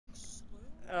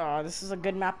this is a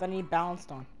good map that I need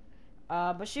balanced on.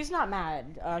 But she's not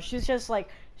mad. She's just like,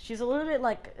 she's a little bit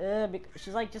like,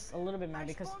 she's like just a little bit mad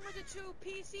because. With the 2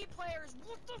 PC players.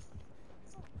 What the?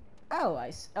 Oh,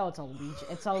 it's a legion.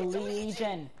 It's a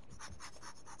legion.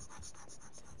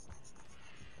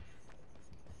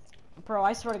 Bro,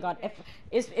 I swear to God,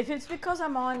 if it's because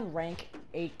I'm on rank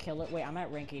 8 killer. Wait, I'm at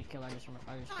rank 8 killer. I just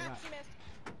forgot.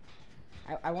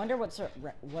 I wonder what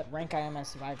rank I am as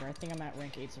survivor. I think I'm at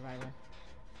rank 8 survivor.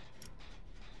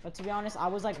 But to be honest, I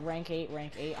was like rank 8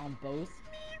 on both.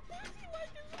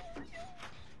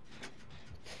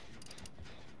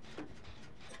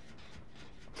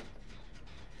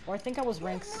 Or I think I was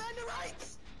rank.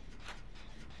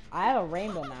 I have a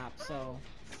rainbow map, so.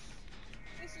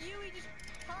 This Yui just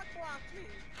cock blocked me.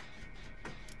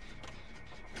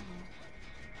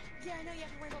 Yeah, I know you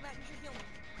have a rainbow map. You should heal me.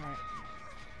 Alright.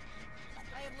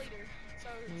 I have leader, so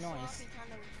nice. Sloppy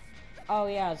kind of. Oh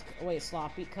yeah, wait,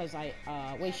 sloppy, cause wait,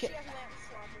 yeah, shit.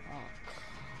 Oh God.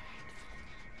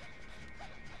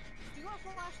 Do you want a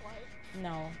flashlight? No.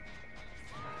 Oh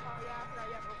yeah, I forgot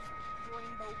you have a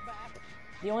rainbow back.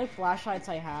 The only flashlights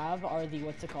I have are the,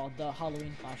 what's it called, the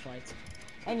Halloween flashlights.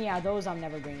 And yeah, those I'm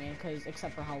never bringing, cause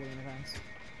except for Halloween events.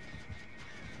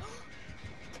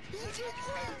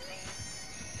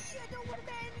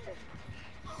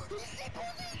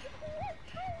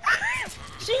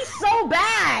 She's so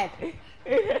bad!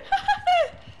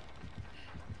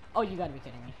 Oh, you gotta be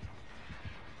kidding me.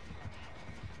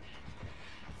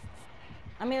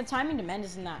 I mean, the timing to mend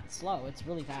isn't that slow, it's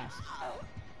really fast.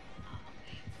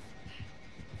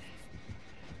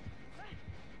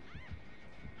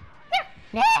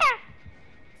 Yeah.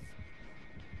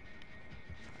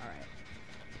 Alright.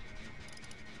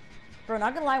 Bro,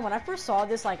 not gonna lie, when I first saw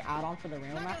this like add-on for the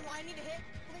real map,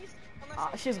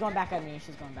 she's going back at me.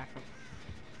 She's going back.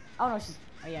 Oh no, she's.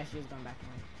 Oh yeah, she is going back at me.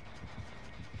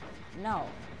 No,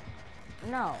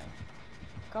 no,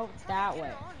 go that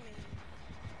way.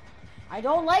 I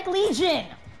don't like Legion.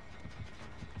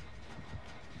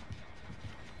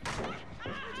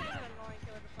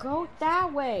 Go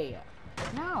that way.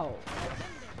 No.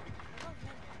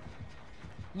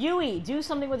 Yui, do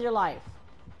something with your life.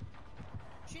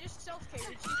 She just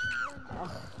self-cated.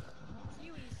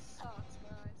 Yui sucks,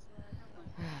 guys.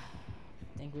 I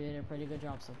think we did a pretty good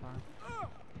job so far.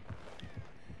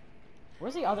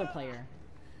 Where's the other player?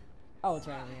 Oh, it's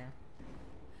right over here.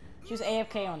 She was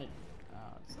AFK on it.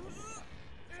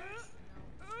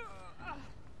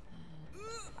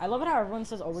 I love it how everyone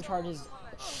says overcharges.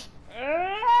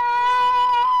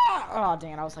 Oh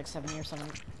dang it! I was like 70 or something.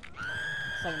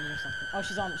 70 or something. Oh,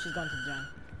 she's going to the gen.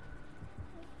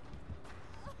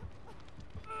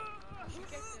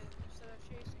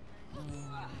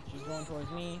 She's going towards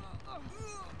me.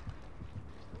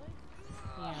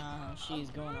 Yeah, she's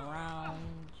going around.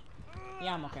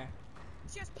 Yeah, I'm okay.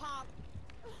 Just pop.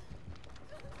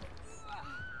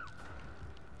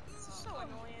 This is so annoying.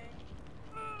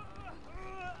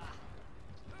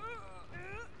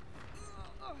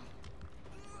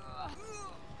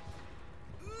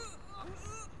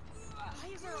 Why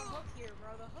is there a hook here,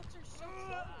 bro? The hooks are so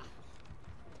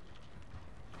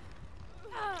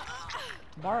close.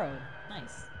 Borrowed.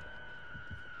 Nice.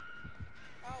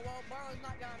 Oh, well, borrow's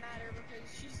not gonna matter because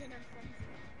she's in her frenzy.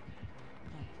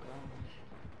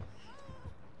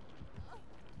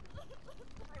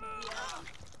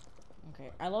 Okay,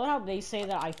 I love how they say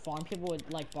that I farm people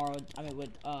with like borrowed. I mean,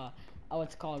 with oh,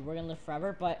 it's called We're Gonna Live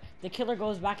Forever, but the killer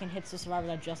goes back and hits the survivor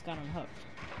that just got unhooked.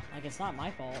 Like, it's not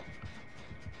my fault.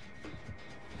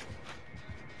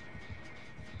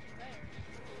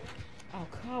 Oh,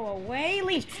 go away,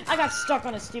 Leech! I got stuck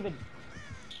on a stupid.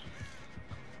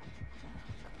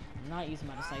 I'm not using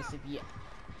my decisive yet.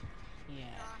 Yeah.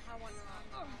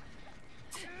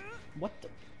 What the?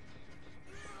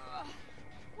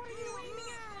 What are you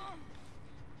aiming at?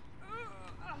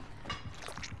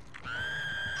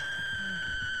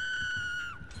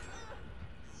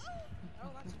 Oh,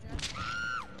 that's a jet.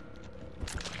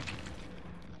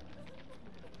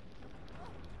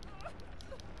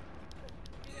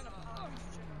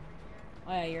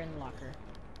 Oh yeah, you're in the locker.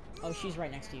 Oh, she's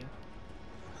right next to you.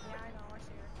 Yeah, I know, I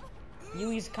see her.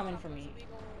 Yui's coming for me.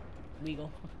 Legal.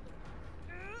 Oh,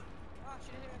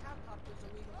 she didn't even have pop, it was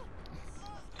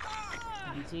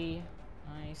illegal. BT.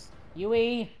 Nice.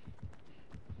 Yui!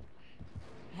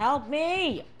 Help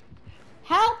me!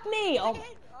 Help me! Oh,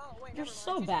 wait, you're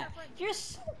so bad. You're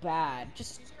so bad.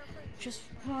 Just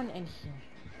run and heal.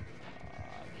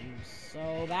 Oh, you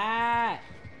so bad.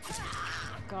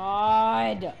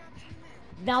 God.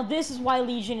 Now this is why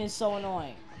Legion is so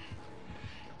annoying.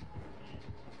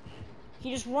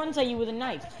 He just runs at you with a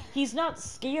knife. He's not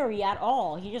scary at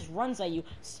all. He just runs at you,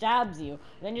 stabs you,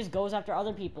 then just goes after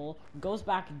other people, goes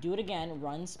back, do it again,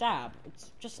 run, stab.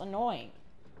 It's just annoying.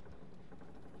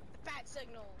 Bat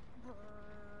signal.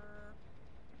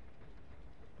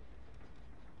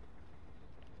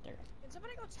 There. Can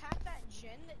somebody go tap that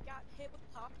Jin that got hit with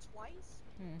pop twice?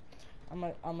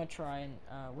 I'm gonna try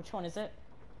and which one is it?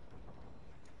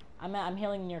 I'm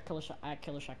healing near Killer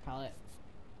Shack pallet.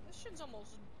 This shit's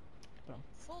almost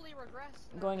fully regressed.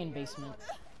 I'm going in basement.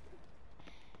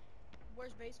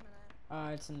 Where's basement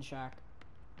at? It's in the shack.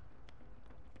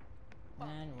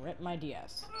 And rip my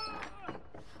DS.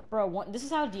 Bro, this is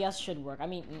how DS should work. I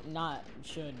mean, not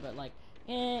should, but like,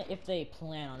 if they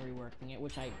plan on reworking it,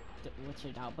 which I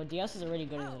doubt. But DS is already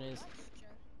good as it is.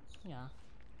 Yeah.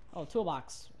 Oh,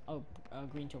 toolbox. Oh,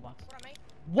 green toolbox.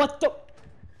 What the?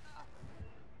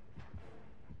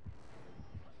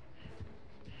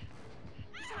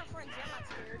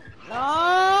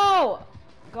 No!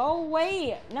 Go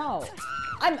away! No.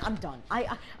 I'm done.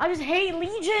 I just hate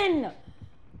Legion!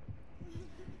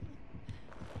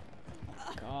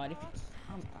 God,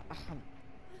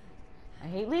 I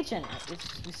hate Legion.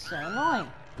 It's so annoying.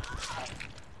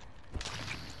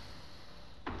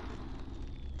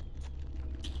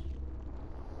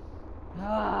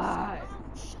 Ah.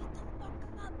 Shut the fuck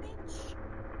up, bitch!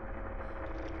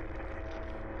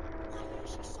 Why is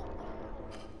she so loud?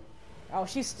 Oh,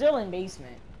 she's still in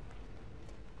basement.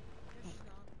 No, she's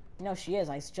not. No, she is.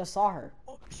 I just saw her.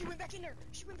 Oh, she went back in there!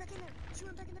 She went back in there! She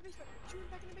went back in the basement! She went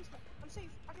back in the basement! I'm safe!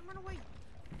 I can run away!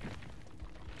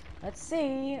 Let's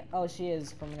see. Oh, she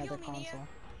is from another me, console. Nia.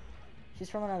 She's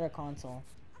from another console.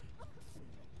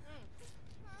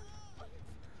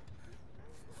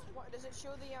 What does it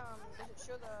show the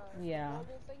Yeah.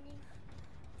 global thingy?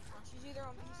 She's either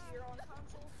on PC or on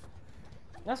console.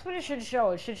 That's what it should show.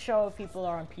 It should show if people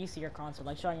are on PC or console,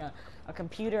 like showing a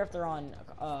computer if they're on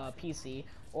PC,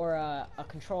 or a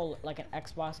control, like an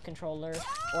Xbox controller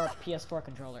or a PS4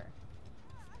 controller.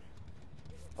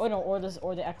 Oh no, or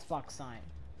the Xbox sign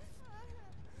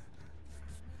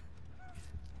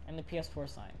and the PS4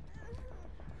 sign.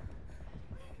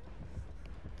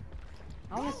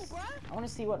 I want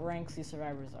to see what ranks these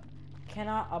survivors are.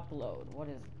 Cannot upload. What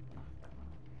is?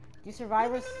 These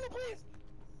survivors. No, please!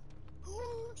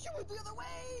 She went the other way,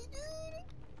 dude!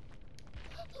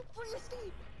 Free escape!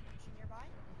 Is she nearby?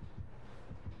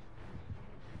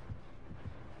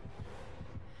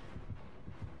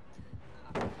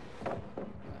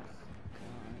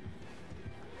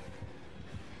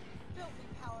 Filthy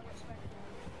pallet respect.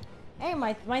 Hey,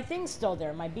 my thing's still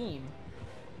there. My beam.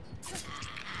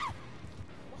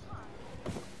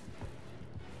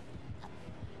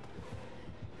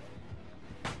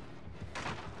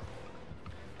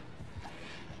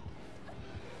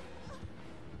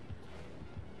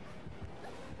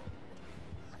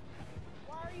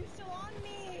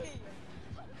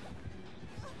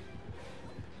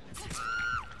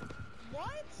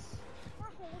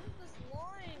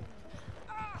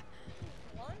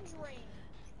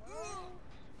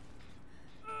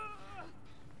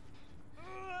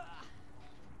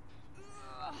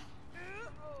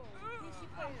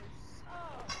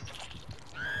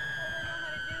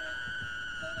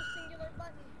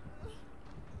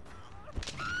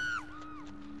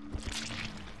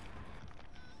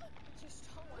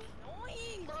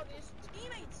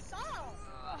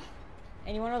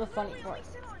 And you wanna know the funny part?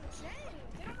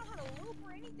 They don't know how to loop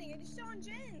or anything. They just sit on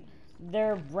Jin.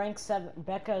 They're rank 7.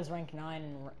 Becca is rank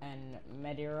 9, and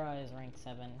Medira is rank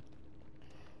 7.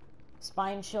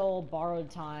 Spine Chill, Borrowed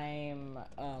Time,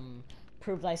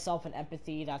 Prove Thyself and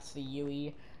Empathy, that's the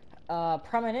Yui.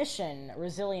 Premonition,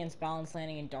 Resilience, Balance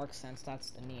Landing, and Dark Sense, that's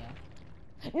the Nia.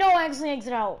 No, I accidentally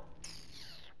exit out!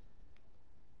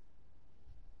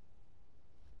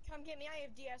 Come get me, I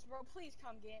have DS, bro. Please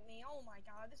come get me. Oh my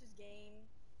god, this is game.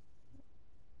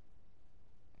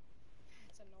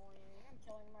 It's annoying. I'm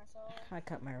killing myself. I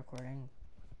cut my recording.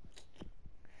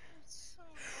 It's so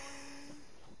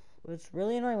annoying. It's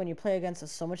really annoying when you play against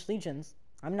so much legions.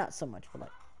 I'm not so much, but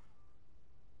like...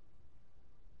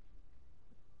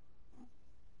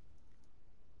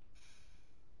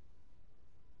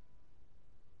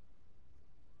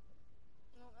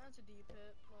 Well, that's a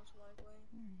D-pit, most likely.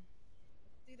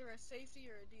 It's either a safety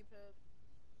or a D-pit.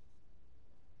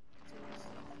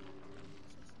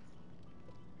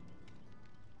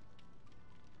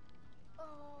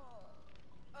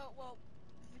 Oh, well,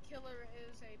 the killer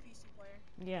is a PC player.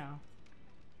 Yeah.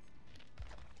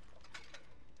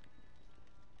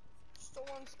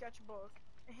 Stolen sketchbook,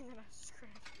 and then I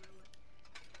scratched through it.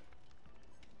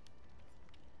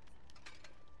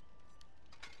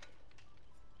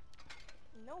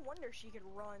 No wonder she could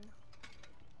run.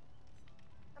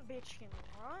 That bitch can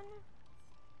run.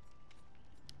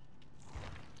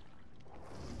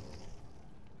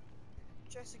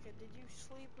 Jessica, did you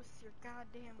sleep with your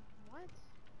goddamn what?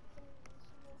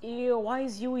 Ew, why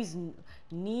is Yui's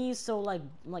knees so like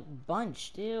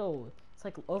bunched? Ew. It's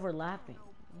like overlapping.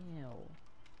 Ew.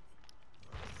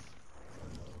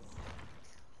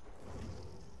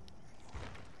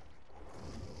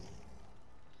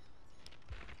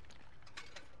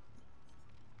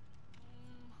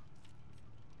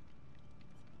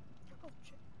 Oh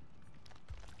shit.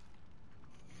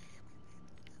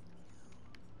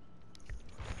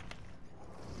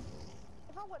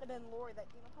 If I wouldn't have been Lori that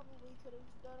game, I probably could have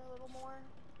done a little more.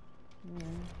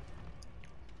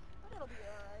 But it'll be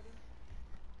alrighty.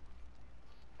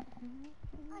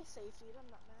 I safetied, I'm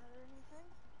not mad or anything.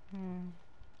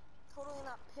 Totally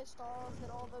not pissed off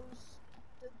at all those,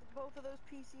 both of those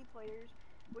PC players.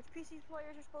 Which PC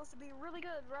players are supposed to be really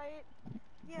good, right?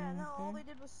 Yeah, no, all they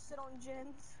did was sit on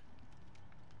gens.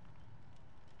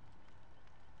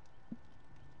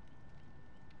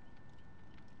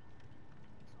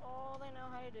 All they know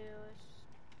how to do is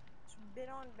spit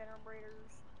on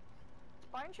vibrators.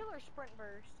 Spine chill or sprint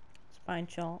burst? Spine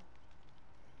chill.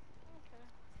 Okay.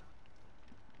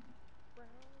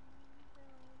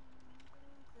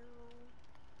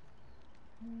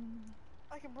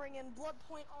 I can bring in blood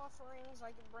point offerings.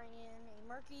 I can bring in a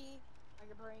murky. I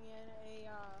can bring in a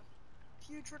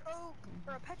putrid oak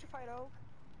or a petrified oak.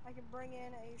 I can bring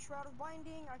in a shroud of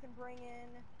binding. I can bring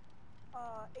in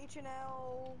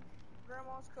H&L,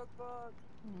 Grandma's cookbook.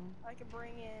 I can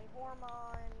bring in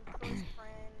Ormond,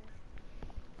 Crowspren,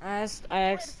 Red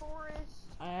Forest,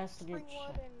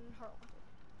 Springwood, and Harlequin.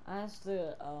 I asked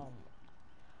the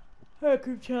hey,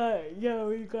 group chat. Yeah,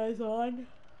 are you guys on?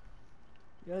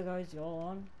 You guys all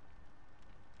on?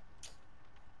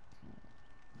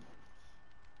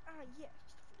 Yes,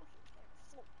 just the floor here,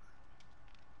 floor.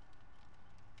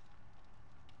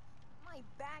 My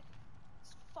back is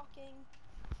fucking.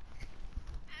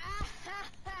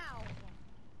 Ow!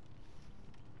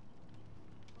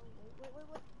 Oh,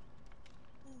 wait.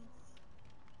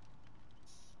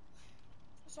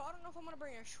 So I don't know if I'm gonna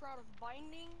bring a Shroud of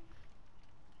Binding,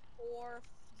 or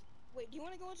wait, do you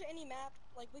want to go into any map?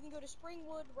 Like, we can go to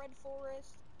Springwood, Red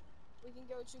Forest, we can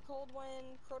go to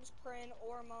Coldwind, Crowspren,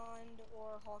 Ormond,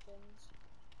 or Hawkins.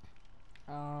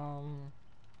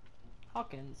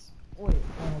 Hawkins. Wait,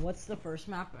 what's the first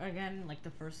map again? Like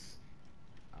the first.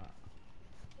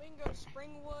 We can go to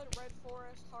Springwood, Red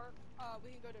Forest,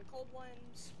 we can go to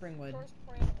Coldwind, Springwood.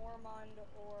 Crowspren, Ormond,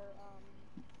 or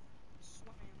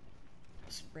Swam.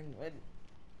 Springwood.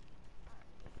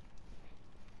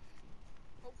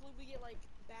 Hopefully we get like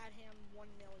Badham 1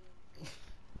 million.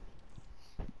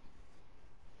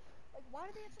 Like, why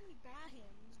do they have so many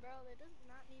Badhams, bro? There does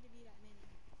not need to be that many.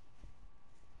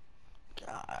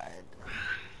 God.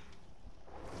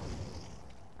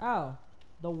 Oh,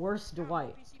 the worst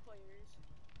Dwight. PC players.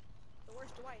 The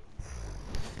worst Dwight.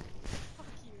 Fuck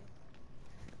you.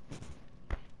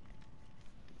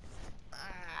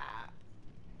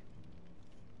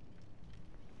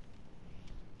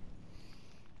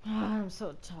 I'm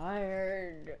so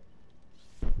tired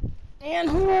and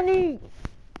horny.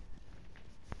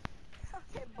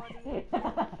 Okay, buddy.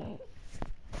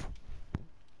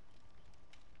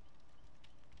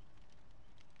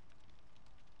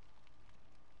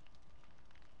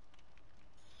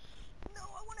 No,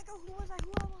 I wanna go. Who was I?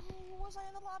 Who was I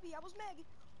in the lobby? I was Meg.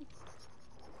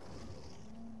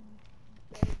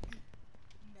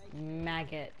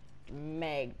 Maggot.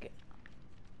 Meg.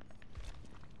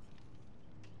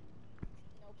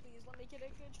 No, please let me get a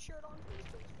good shirt on, please.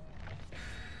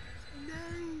 No.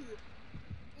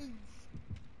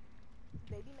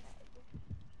 Baby Meg.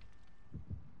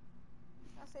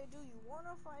 I say, do you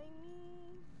wanna find me?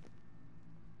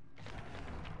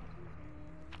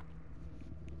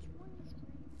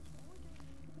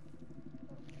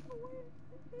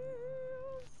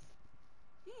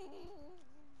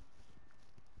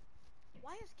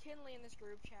 Why is Kinley in this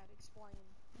group chat? Explain.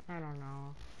 I don't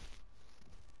know.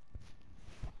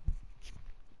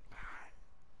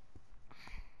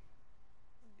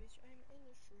 Bitch, I'm in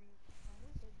the street. I'm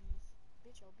with the beef.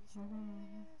 Bitch, I'll beat your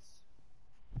ass.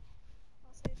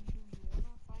 I said, do you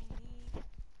wanna find me? Do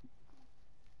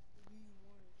you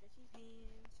wanna catch his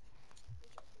hands?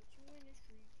 Bitch, I'll put you in the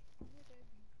street. I'm with that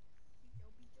beef.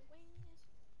 I'll beat your ass.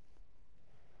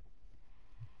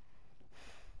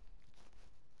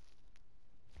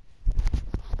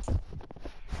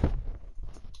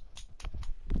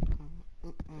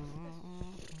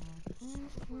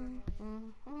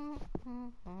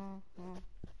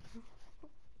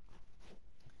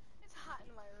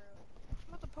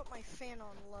 fan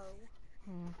on low.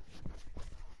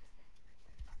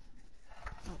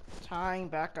 Tying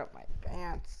back up my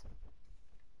pants.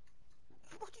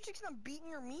 What, you think I'm beating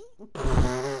your meat?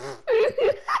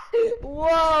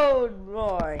 Whoa,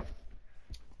 boy.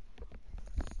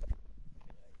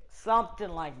 Something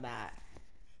like that.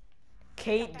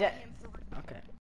 Kate. Okay.